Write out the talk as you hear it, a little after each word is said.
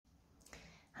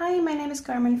Hi, my name is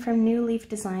Carmen from New Leaf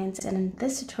Designs, and in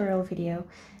this tutorial video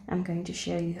I'm going to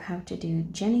show you how to do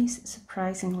Jeny's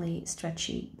surprisingly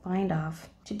stretchy bind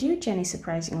off. To do Jeny's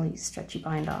surprisingly stretchy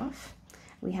bind off,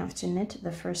 we have to knit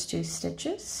the first 2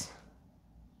 stitches,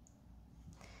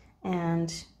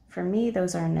 and for me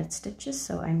those are knit stitches,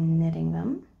 so I'm knitting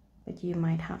them, but you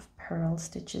might have purl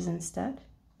stitches instead.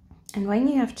 And when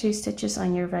you have 2 stitches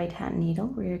on your right hand needle,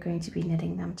 we are going to be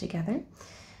knitting them together.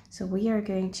 So we are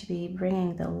going to be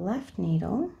bringing the left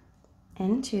needle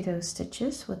into those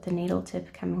stitches with the needle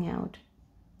tip coming out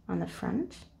on the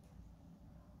front.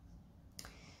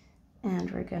 And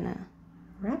we're gonna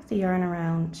wrap the yarn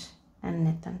around and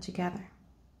knit them together.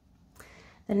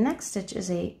 The next stitch is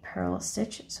a purl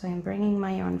stitch, so I'm bringing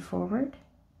my yarn forward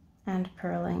and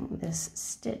purling this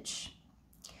stitch.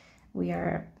 We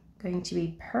are going to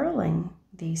be purling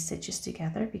these stitches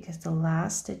together because the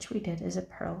last stitch we did is a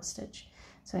purl stitch.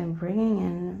 So I'm bringing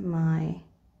in my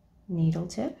needle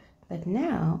tip, but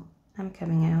now I'm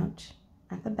coming out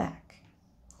at the back,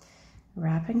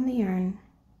 wrapping the yarn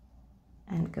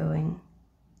and going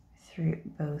through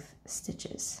both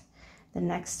stitches. The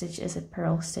next stitch is a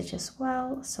purl stitch as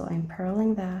well, so I'm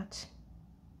purling that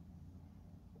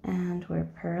and we're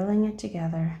purling it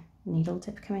together, needle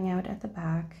tip coming out at the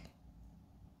back.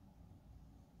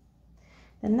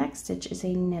 The next stitch is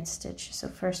a knit stitch. So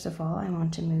first of all, I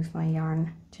want to move my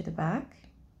yarn to the back.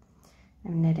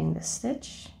 I'm knitting the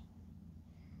stitch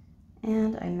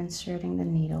and I'm inserting the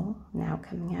needle, now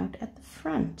coming out at the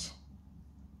front.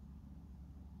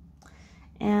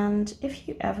 And if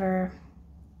you ever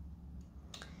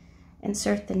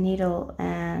insert the needle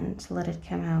and let it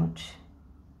come out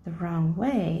the wrong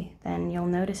way, then you'll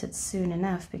notice it soon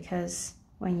enough, because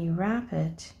when you wrap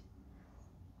it,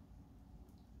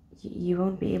 you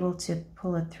won't be able to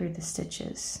pull it through the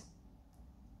stitches.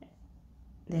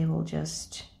 They will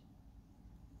just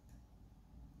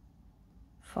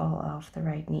fall off the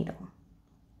right needle.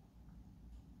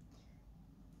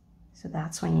 So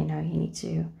that's when you know you need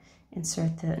to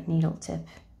insert the needle tip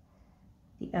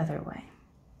the other way.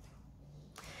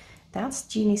 That's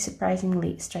Jeny's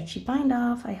surprisingly stretchy bind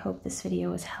off. I hope this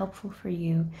video was helpful for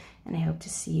you, and I hope to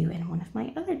see you in one of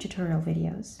my other tutorial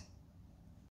videos.